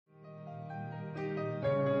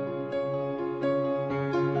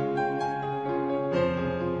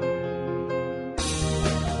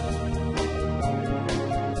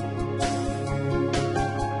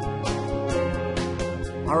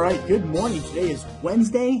right, good morning. Today is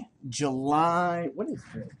Wednesday, July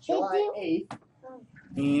 8th.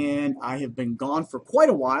 And I have been gone for quite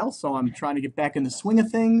a while, so I'm trying to get back in the swing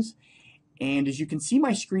of things. And as you can see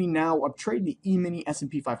my screen now, I've traded the E-Mini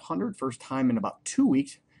S&P 500, first time in about 2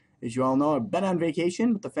 weeks. As you all know, I've been on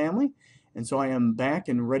vacation with the family, and so I am back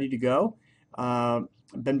and ready to go. I've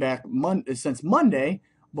been back since Monday,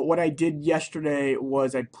 but what I did yesterday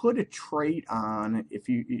was I put a trade on, if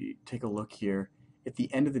you take a look here, at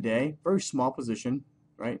the end of the day, very small position,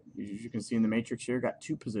 right? As you can see in the matrix here, got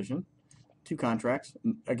two contracts.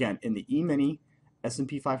 Again, in the E-Mini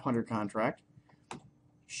S&P 500 contract,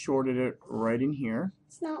 shorted it right in here.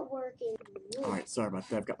 It's not working. All right, sorry about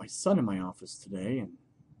that. I've got my son in my office today, and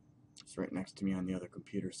it's right next to me on the other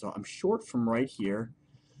computer. So I'm short from right here.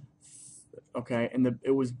 Okay, and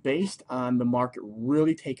it was based on the market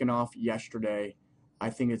really taking off yesterday.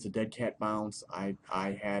 I think it's a dead cat bounce. I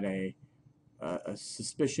had a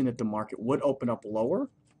suspicion that the market would open up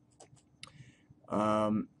lower,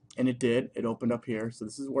 and it did. It opened up here. So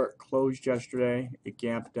this is where it closed yesterday. It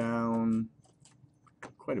gapped down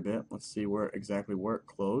quite a bit. Let's see exactly where it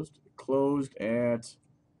closed. It closed at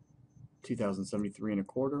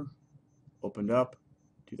 2,073.25. Opened up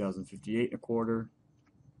 2,058.25.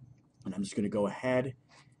 And I'm just going to go ahead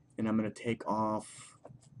and I'm going to take off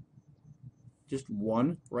just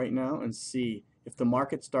one right now and see if the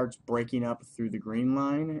market starts breaking up through the green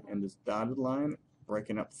line and this dotted line,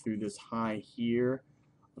 breaking up through this high here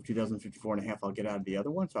of 2,054.5, I'll get out of the other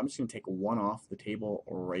one. So I'm just going to take one off the table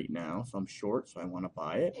right now. So I'm short, so I want to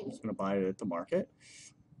buy it. I'm just going to buy it at the market.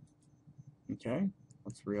 Okay,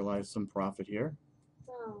 let's realize some profit here.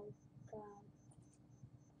 Oh, God.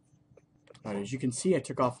 All right, as you can see, I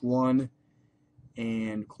took off one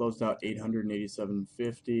and closed out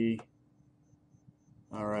 887.50.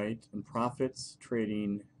 All right, and profits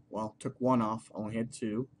trading, well, took one off, only had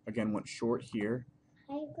two. Again, went short here.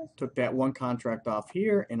 Took that one contract off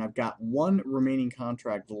here, and I've got one remaining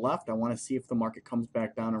contract left. I want to see if the market comes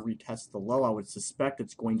back down and retests the low. I would suspect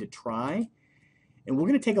it's going to try. And we're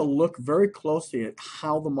going to take a look very closely at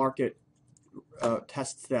how the market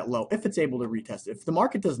tests that low, if it's able to retest it. If the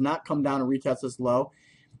market does not come down and retest this low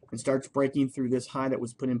and starts breaking through this high that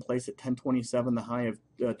was put in place at 1027, the high of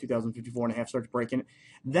 2,054.5 starts breaking it,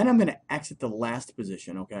 then I'm going to exit the last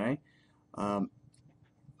position, okay?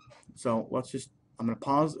 So I'm going to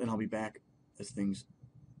pause and I'll be back as things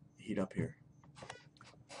heat up here.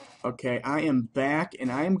 Okay, I am back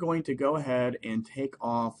and I am going to go ahead and take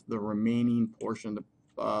off the remaining portion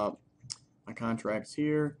of my contracts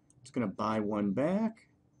here. Just going to buy one back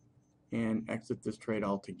and exit this trade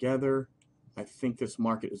altogether. I think this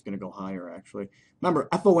market is going to go higher, actually. Remember,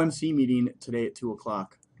 FOMC meeting today at 2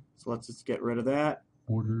 o'clock. So let's just get rid of that.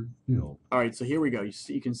 Order filled. All right, so here we go.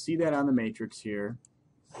 You can see that on the matrix here.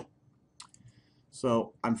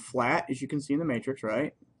 So I'm flat, as you can see in the matrix,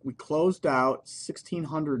 right? We closed out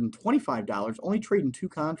 $1,625, only trading two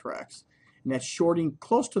contracts. And that's shorting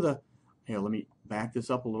close to the, here, let me back this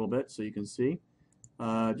up a little bit so you can see.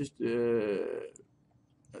 Let's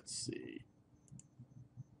see.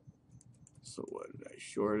 So what did I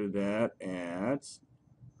shorted that at?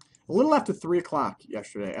 A little after 3 o'clock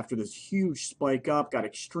yesterday, after this huge spike up, got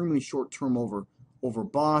extremely short-term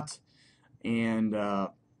overbought, and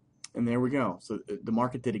there we go. So the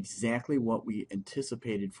market did exactly what we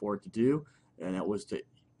anticipated for it to do, and that was to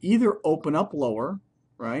either open up lower,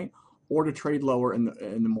 right, or to trade lower in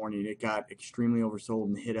the morning. It got extremely oversold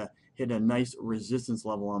and hit a nice resistance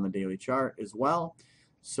level on the daily chart as well.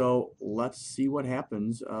 So let's see what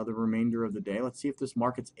happens the remainder of the day. Let's see if this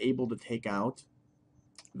market's able to take out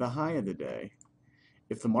the high of the day.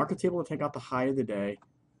 If the market's able to take out the high of the day,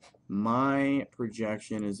 my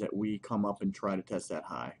projection is that we come up and try to test that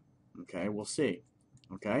high. Okay, we'll see.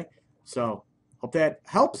 Okay, so hope that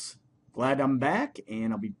helps. Glad I'm back,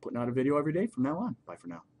 and I'll be putting out a video every day from now on. Bye for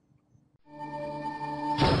now.